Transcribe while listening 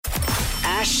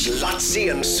Ash Lutzi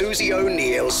and Susie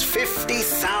O'Neill's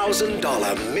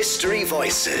 $50,000 mystery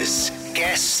voices.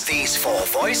 Guess these 4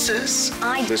 voices.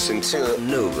 I Listen to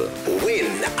Nova.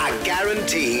 Win a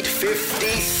guaranteed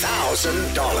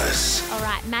 $50,000. All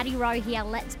right, Maddie Rowe here.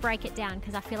 Let's break it down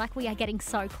because I feel like we are getting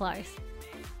so close.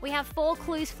 We have 4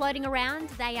 clues floating around.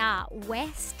 They are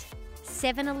West,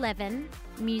 7-Eleven,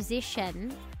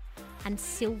 musician, and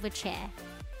Silverchair.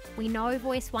 We know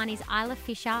voice 1 is Isla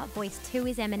Fisher, voice 2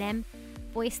 is Eminem,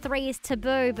 voice 3 is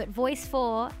Taboo, but voice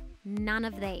 4, none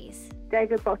of these.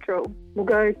 David Bottrell. We'll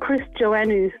go Chris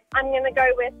Joannou. I'm going to go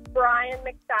with Brian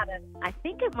McFadden. I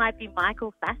think it might be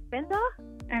Michael Fassbender.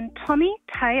 And Tommy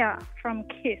Taya from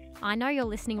Kiss. I know you're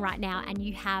listening right now and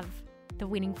you have the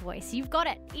winning voice. You've got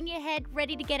it in your head,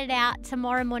 ready to get it out.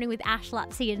 Tomorrow morning with Ash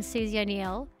Lutzi and Susie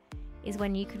O'Neill is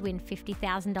when you could win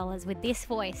 $50,000 with this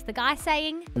voice. The guy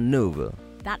saying, Nova.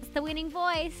 that's the winning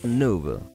voice. Nova.